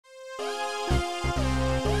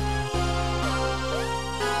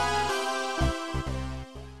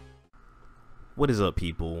What is up,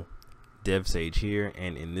 people? DevSage here,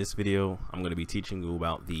 and in this video I'm going to be teaching you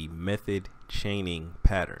about the method chaining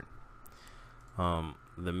pattern.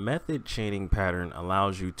 The method chaining pattern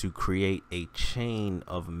allows you to create a chain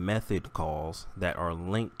of method calls that are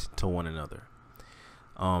linked to one another.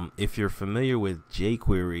 If you're familiar with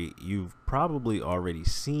jQuery, you've probably already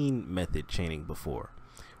seen method chaining before.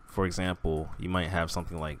 For example, you might have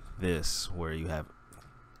something like this where you have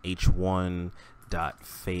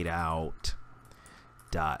h1.fadeout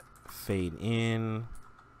dot fade in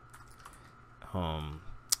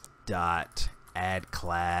dot add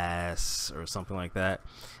class or something like that.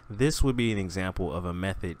 This would be an example of a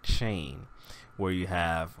method chain where you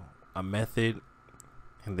have a method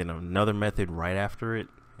and then another method right after it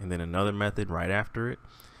and then another method right after it.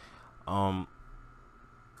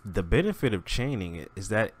 The benefit of chaining is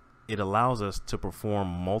that it allows us to perform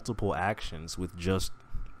multiple actions with just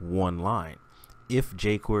one line. If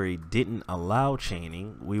jQuery didn't allow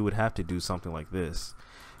chaining, we would have to do something like this: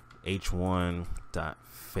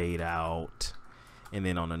 h1.fadeout, and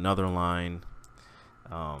then on another line,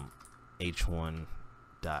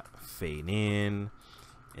 h1.fadein,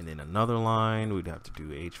 and then another line we'd have to do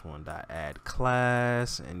h1.add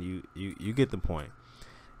class, and you get the point.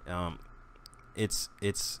 It's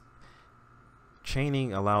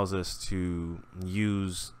chaining allows us to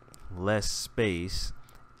use less space,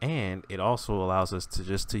 and it also allows us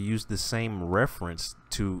to use the same reference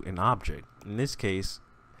to an object. In this case,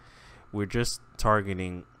 we're just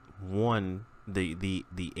targeting the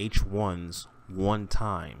h1s one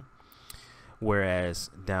time, whereas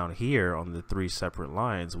down here on the three separate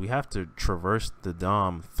lines we have to traverse the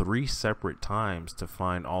DOM 3 separate times to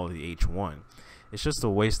find all of the h1. It's just a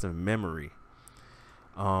waste of memory.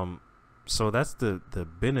 So that's the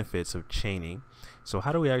benefits of chaining. So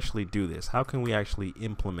how do we actually do this? How can we actually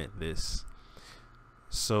implement this?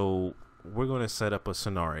 So we're going to set up a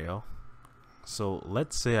scenario. So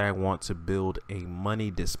let's say I want to build a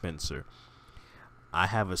money dispenser. I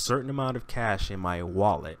have a certain amount of cash in my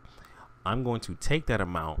wallet. I'm going to take that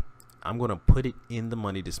amount, I'm going to put it in the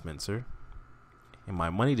money dispenser, and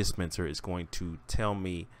my money dispenser is going to tell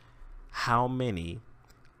me how many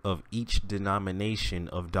of each denomination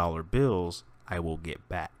of dollar bills I will get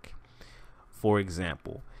back. For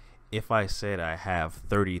example, if I said I have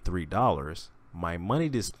 $33, my money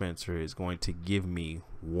dispenser is going to give me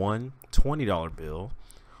one $20 bill,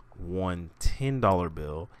 one $10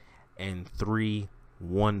 bill, and three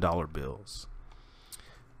 $1 bills.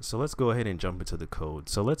 So let's go ahead and jump into the code.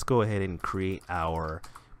 So let's go ahead and create our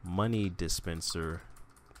money dispenser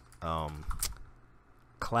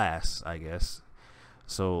class, I guess.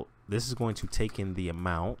 So this is going to take in the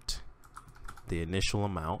amount, the initial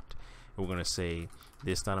amount. We're going to say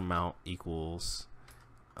this dot amount equals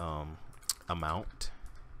amount.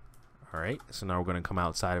 All right, so now we're going to come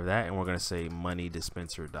outside of that and we're going to say money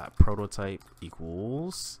dispenser dot prototype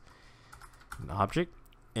equals an object,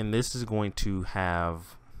 and this is going to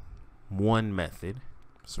have one method.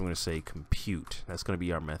 So we're going to say compute. That's going to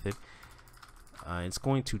be our method. It's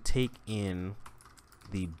going to take in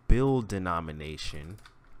the bill denomination.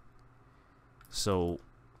 So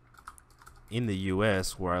in the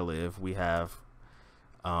US where I live, we have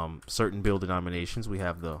certain bill denominations. We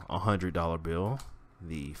have the $100 bill,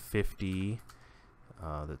 the 50,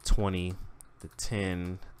 the 20, the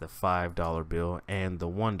 10, the $5 bill, and the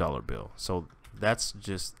 $1 bill. So that's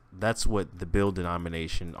what the bill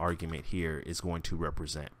denomination argument here is going to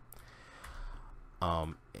represent.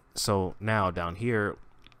 So now down here,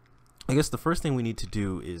 I guess the first thing we need to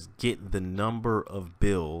do is get the number of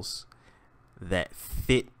bills that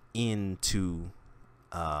fit into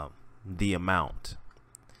the amount.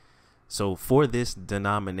 So for this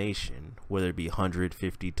denomination, whether it be 100,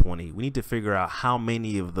 50, 20, we need to figure out how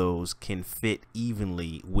many of those can fit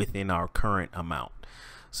evenly within our current amount.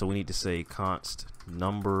 So we need to say const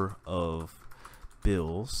number of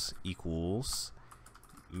bills equals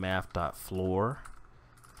math.floor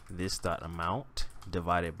this dot amount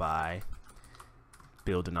divided by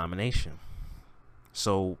bill denomination.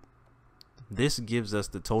 So this gives us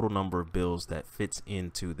the total number of bills that fits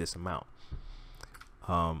into this amount.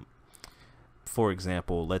 For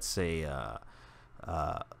example, let's say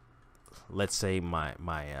my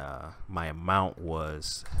amount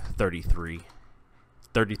was $33,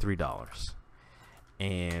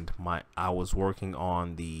 and I was working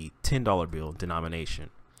on the $10 bill denomination.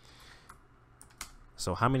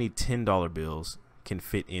 So how many $10 bills can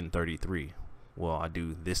fit in 33? Well, I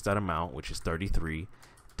do this dot amount, which is 33,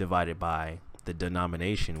 divided by the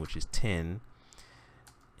denomination, which is 10,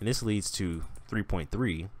 and this leads to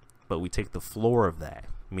 3.3, but we take the floor of that,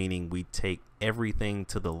 meaning we take everything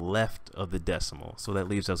to the left of the decimal, so that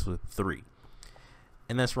leaves us with 3.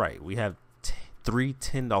 And that's right, we have three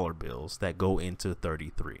 $10 bills that go into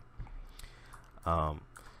 33.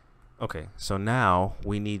 Okay, so now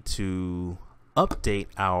we need to update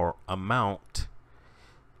our amount.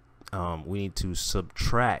 We need to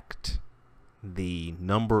subtract the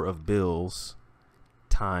number of bills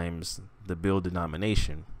times the bill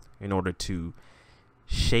denomination in order to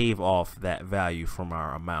shave off that value from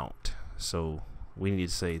our amount. So we need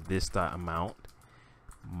to say this dot amount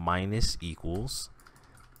minus equals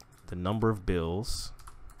the number of bills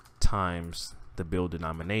times the bill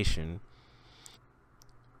denomination.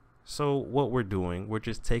 So what we're doing, we're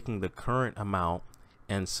just taking the current amount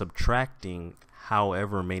and subtracting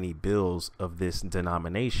however many bills of this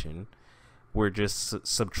denomination. We're just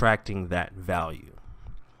subtracting that value.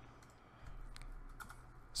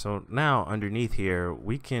 So now underneath here,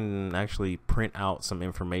 we can actually print out some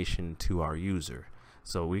information to our user.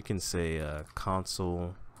 So we can say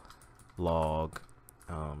console log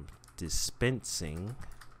dispensing,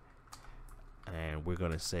 and we're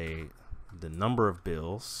going to say the number of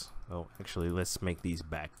bills. Oh, actually, let's make these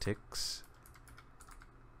backticks.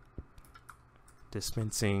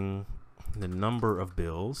 Dispensing the number of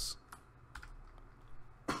bills,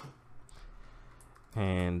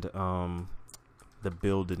 and the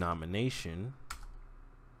bill denomination,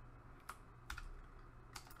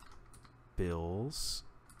 bills,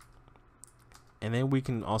 and then we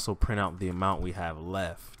can also print out the amount we have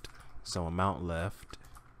left. So amount left,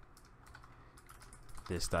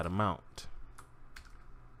 this dot amount.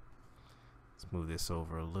 Let's move this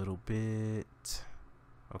over a little bit.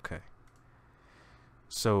 Okay.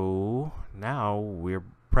 So now we're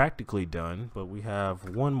practically done, but we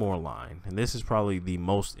have one more line, and this is probably the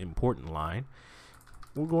most important line.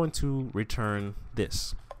 We're going to return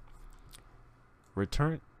this.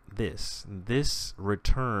 Return this. This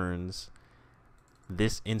returns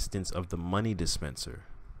this instance of the money dispenser.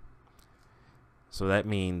 So that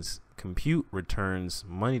means compute returns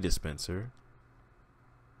money dispenser.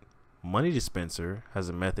 Money dispenser has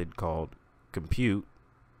a method called compute.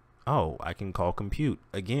 Oh, I can call compute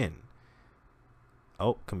again.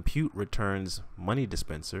 Oh, compute returns money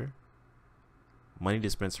dispenser. Money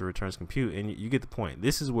dispenser returns compute, and you get the point.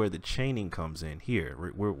 This is where the chaining comes in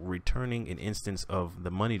here. We're returning an instance of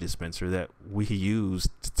the money dispenser that we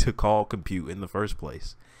used to call compute in the first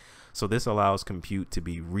place. So this allows compute to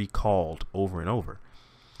be recalled over and over.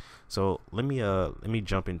 So let me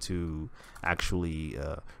jump into actually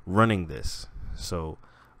running this. So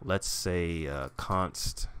let's say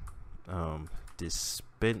const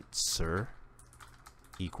dispenser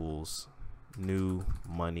equals new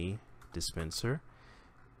money dispenser,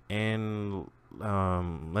 and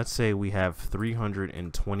let's say we have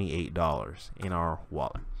 $328 in our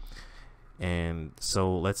wallet, and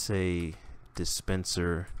so let's say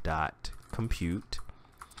dispenser dot compute,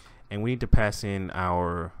 and we need to pass in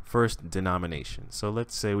our first denomination. So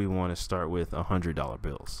let's say we want to start with $100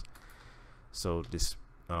 bills. So this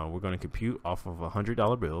we're going to compute off of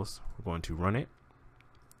 $100 bills. We're going to run it,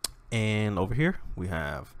 and over here we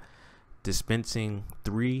have dispensing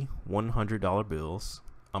 3 $100 bills,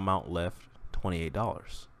 amount left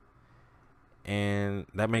 $28. And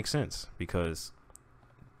that makes sense because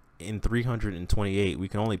in 328 we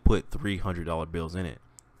can only put $300 bills in it,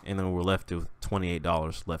 and then we're left with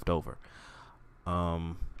 $28 left over.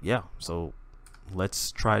 Yeah, so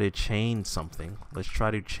let's try to chain something. Let's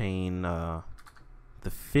try to chain the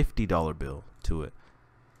 $50 bill to it.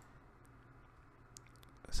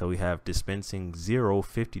 So we have dispensing 0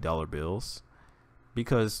 $50 bills,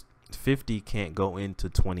 because 50 can't go into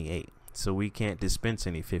 28, so we can't dispense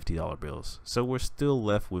any $50 bills, so we're still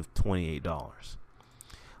left with $28.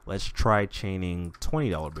 Let's try chaining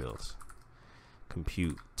 $20 bills.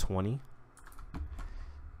 Compute 20.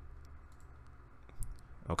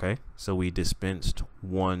 Okay, so we dispensed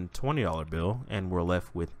one $20 bill and we're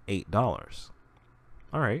left with $8.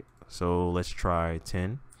 All right, so let's try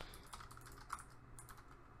 10.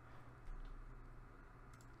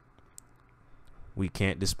 We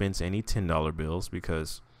can't dispense any $10 bills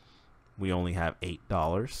because we only have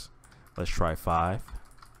 $8. Let's try 5.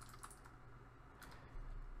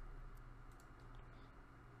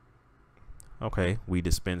 Okay, we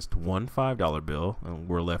dispensed one $5 bill and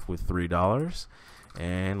we're left with $3.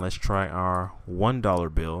 And let's try our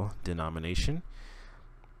 $1 bill denomination,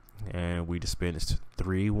 and we dispensed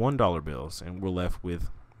 3 $1 bills and we're left with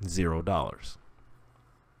 $0.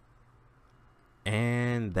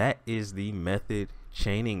 And that is the method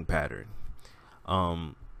chaining pattern.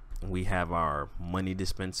 we have our money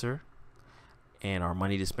dispenser, and our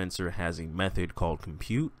money dispenser has a method called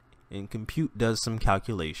compute, and compute does some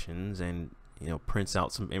calculations and prints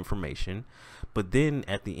out some information, but then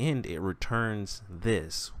at the end it returns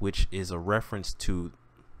this, which is a reference to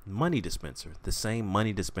money dispenser, the same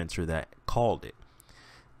money dispenser that called it.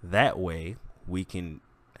 That way we can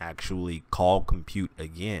actually call compute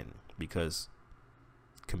again, because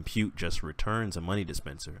compute just returns a money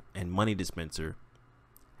dispenser, and money dispenser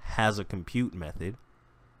has a compute method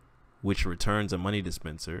which returns a money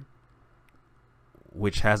dispenser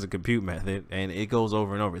which has a compute method, and it goes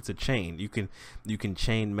over and over. It's a chain. You can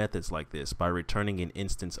chain methods like this by returning an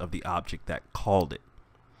instance of the object that called it.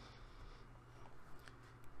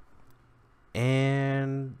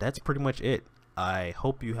 And that's pretty much it. I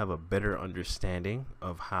hope you have a better understanding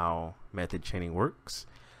of how method chaining works,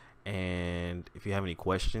 and if you have any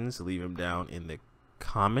questions, leave them down in the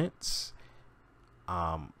comments.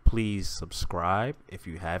 Please subscribe if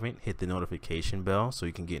you haven't. Hit the notification bell so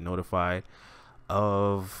you can get notified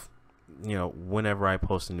of whenever I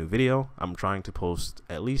post a new video. I'm trying to post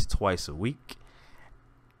at least twice a week,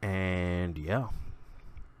 and yeah,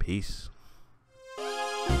 peace.